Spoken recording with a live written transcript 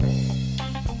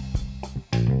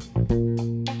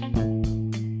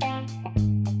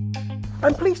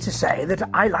I'm pleased to say that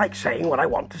I like saying what I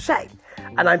want to say.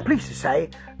 And I'm pleased to say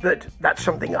that that's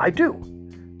something I do.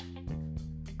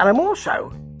 And I'm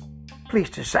also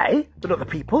pleased to say that other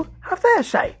people have their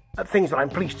say at things that I'm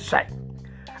pleased to say.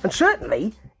 And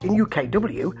certainly in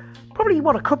UKW, probably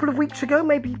a couple of weeks ago,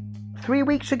 maybe 3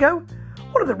 weeks ago,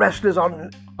 one of the wrestlers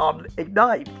on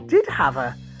Ignite did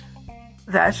have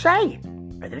their say.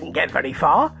 They didn't get very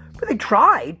far, but they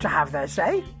tried to have their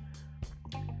say.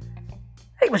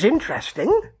 It was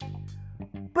interesting,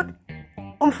 but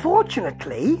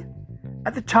unfortunately,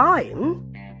 at the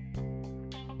time,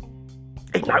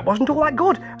 Ignite wasn't all that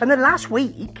good. And then last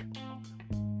week,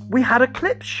 we had a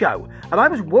clips show, and I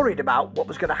was worried about what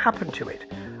was going to happen to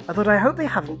it. I thought, I hope they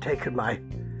haven't taken my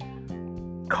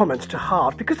comments to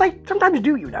heart, because they sometimes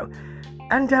do, you know.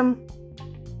 And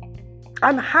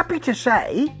I'm happy to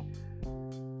say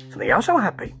something else I'm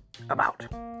happy about.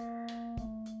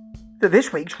 That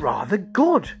this week's rather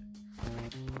good.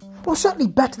 Well, certainly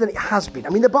better than it has been. I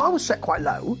mean, the bar was set quite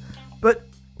low, but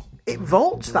it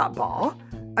vaults that bar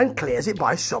and clears it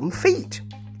by some feet.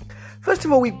 First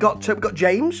of all, we've got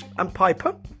James and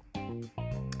Piper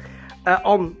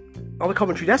on the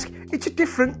commentary desk. It's a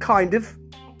different kind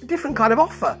of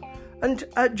offer, and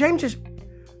James is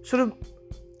sort of,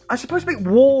 I suppose, a bit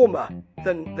warmer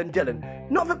than Dylan.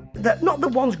 Not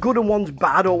that one's good and one's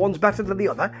bad, or one's better than the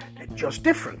other. They're just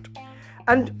different.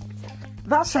 And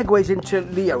that segues into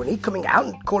Leonie coming out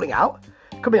and calling out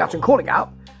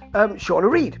Shauna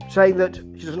Reed, saying that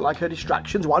she doesn't like her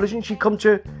distractions. Why doesn't she come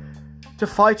to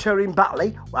fight her in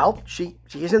Batley? Well, she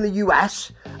is in the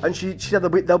US, and she said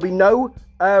there'll be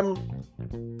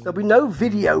no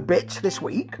video bits this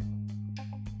week.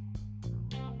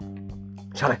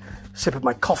 Just had a sip of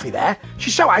my coffee there.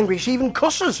 She's so angry she even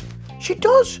cusses. She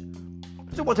does.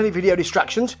 Doesn't want any video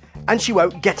distractions, and she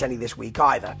won't get any this week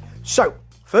either. So,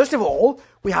 first of all,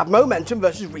 we have Momentum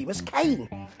versus Remus Kane.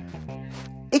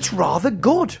 It's rather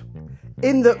good,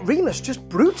 in that Remus just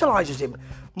brutalises him,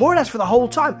 more or less for the whole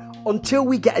time, until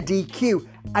we get a DQ,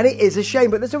 and it is a shame,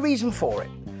 but there's a reason for it.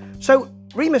 So,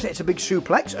 Remus hits a big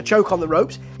suplex, a choke on the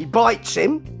ropes, he bites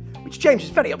him, which James is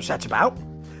very upset about.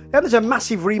 Then there's a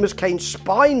massive Remus Kane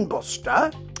spine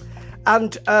buster,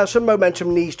 and some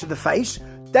Momentum knees to the face.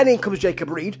 Then in comes Jacob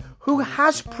Reed, who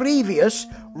has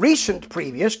recent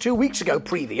previous, 2 weeks ago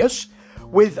previous,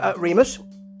 with Remus,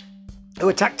 who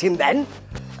attacked him then,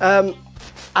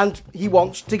 and he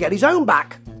wants to get his own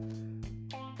back.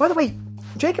 By the way,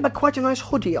 Jacob had quite a nice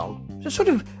hoodie on. It's a sort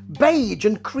of beige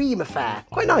and cream affair.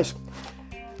 Quite nice.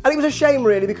 And it was a shame,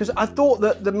 really, because I thought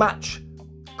that the match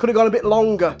could have gone a bit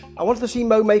longer. I wanted to see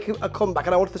Mo make a comeback,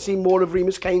 and I wanted to see more of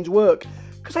Remus Kane's work,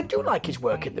 because I do like his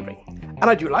work in the ring. And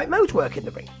I do like Mo's work in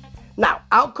the ring. Now,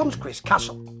 out comes Chris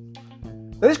Castle.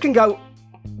 Now, this can go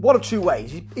one of two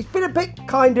ways. He's been a bit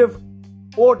kind of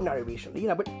ordinary recently,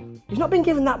 but he's not been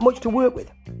given that much to work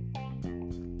with.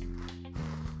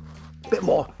 Bit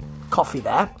more coffee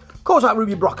there. Calls out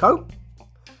Ruby Brocco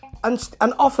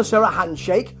and offers her a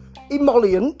handshake.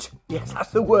 Emollient. Yes,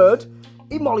 that's the word.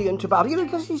 Emollient about it,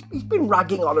 because he's been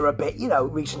ragging on her a bit,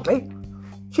 recently.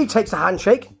 She takes the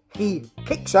handshake. He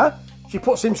kicks her. She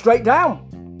puts him straight down.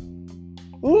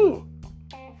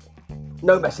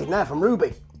 No messing there from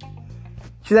Ruby.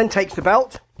 She then takes the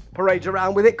belt, parades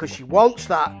around with it, because she wants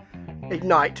that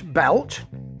Ignite belt.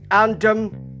 And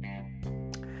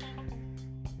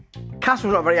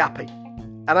Castle's not very happy.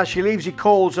 And as she leaves, he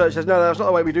calls her and says, no, that's not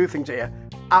the way we do things here.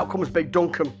 Out comes Big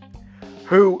Duncan,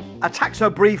 who attacks her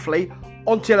briefly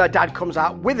until her dad comes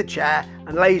out with a chair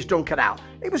and lays Duncan out.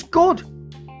 It was good.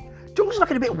 Duncan's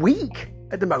looking a bit weak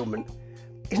at the moment.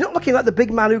 He's not looking like the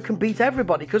big man who can beat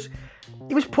everybody, because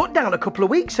he was put down a couple of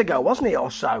weeks ago, wasn't he,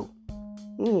 or so?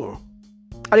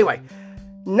 Anyway,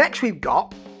 next we've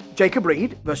got Jacob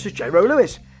Reed versus J-Ro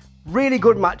Lewis. Really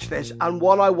good match this, and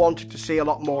one I wanted to see a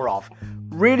lot more of.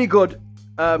 Really good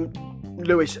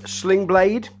Lewis sling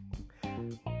blade,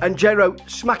 and Jacob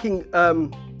smacking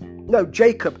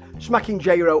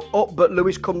J-Ro up, but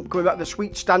Lewis coming back the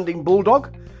sweet standing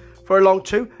bulldog for a long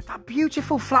two. That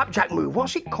beautiful flapjack move,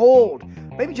 what's it called?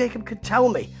 Maybe Jacob could tell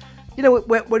me.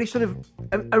 Where he sort of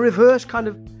a reverse kind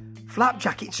of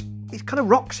flapjack. It kind of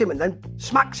rocks him and then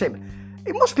smacks him.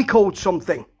 It must be called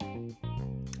something.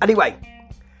 Anyway,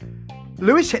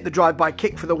 Lewis hit the drive-by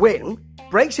kick for the win,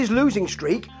 breaks his losing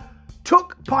streak.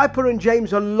 Took Piper and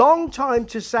James a long time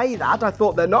to say that. I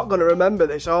thought they're not going to remember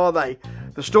this, are they?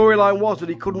 The storyline was that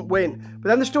he couldn't win. But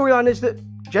then the storyline is that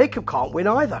Jacob can't win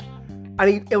either.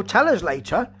 And he'll tell us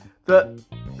later that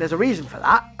there's a reason for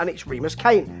that, and it's Remus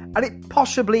Kane. And it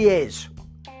possibly is.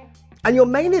 And your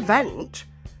main event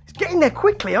is getting there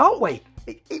quickly, aren't we?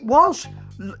 It was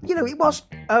it was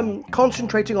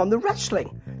concentrating on the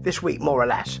wrestling this week, more or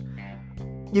less.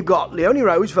 You've got Leonie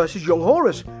Rose versus Young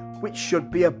Horus, which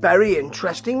should be a very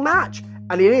interesting match.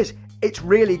 And it is. It's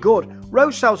really good.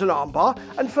 Rose sells an armbar,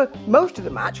 and for most of the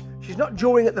match, she's not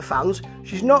jawing at the fans.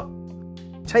 She's not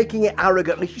taking it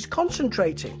arrogantly. She's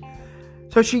concentrating.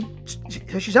 So she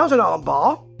sells an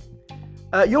armbar.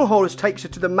 Young Horus takes her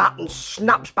to the mat and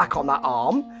snaps back on that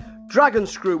arm. Dragon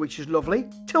screw, which is lovely.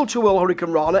 Tilt-a-whirl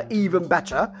Hurricane Rana, even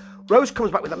better. Rose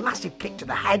comes back with a massive kick to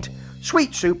the head.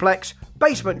 Sweet suplex.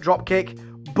 Basement drop kick.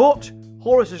 But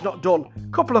Horus is not done.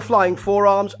 Couple of flying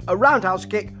forearms. A roundhouse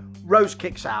kick. Rose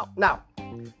kicks out. Now,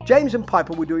 James and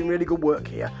Piper were doing really good work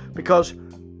here because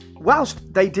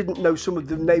whilst they didn't know some of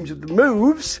the names of the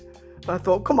moves, I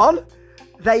thought, come on,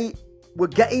 they were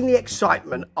getting the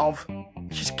excitement of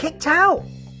she's kicked out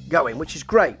going, which is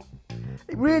great.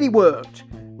 It really worked.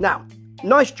 Now,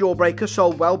 nice jawbreaker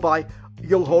sold well by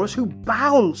Young Horus, who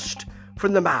bounced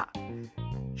from the mat.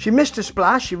 She missed a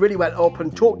splash. She really went up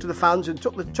and talked to the fans and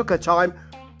took her time.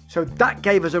 So that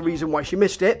gave us a reason why she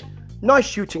missed it. Nice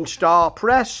shooting star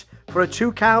press for a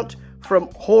 2 count from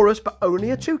Horus, but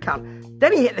only a 2 count.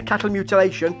 Then he hit the cattle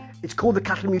mutilation. It's called the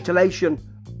cattle mutilation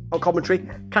on commentary.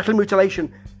 Cattle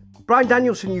mutilation. Bryan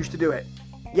Danielson used to do it.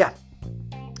 Yeah.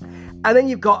 And then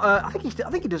you've got, I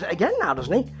think he does it again now,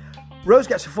 doesn't he? Rose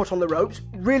gets her foot on the ropes.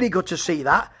 Really good to see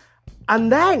that.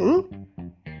 And then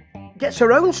gets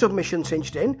her own submission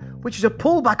cinched in, which is a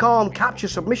pullback arm capture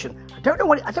submission. I don't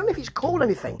know if it's called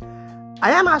anything.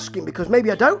 I am asking because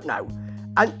maybe I don't know.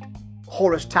 And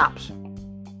Horus taps.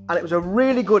 And it was a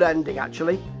really good ending,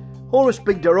 actually. Horus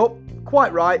bigged her up,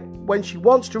 quite right. When she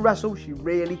wants to wrestle, she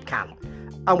really can.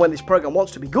 And when this program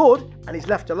wants to be good and is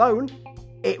left alone,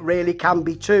 it really can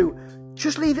be too.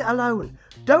 Just leave it alone.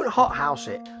 Don't hothouse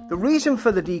it. The reason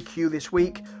for the DQ this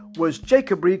week was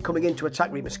Jacob Reed coming in to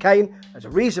attack Remus Kane. There's a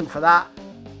reason for that.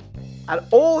 And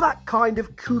all that kind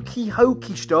of kooky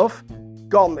hokey stuff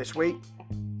gone this week.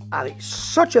 And it's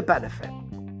such a benefit.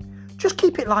 Just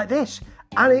keep it like this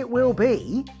and it will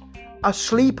be a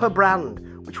sleeper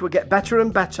brand which will get better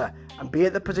and better and be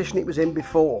at the position it was in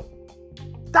before.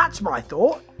 That's my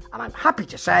thought, and I'm happy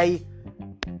to say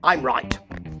I'm right.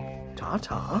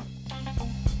 Ta-ta.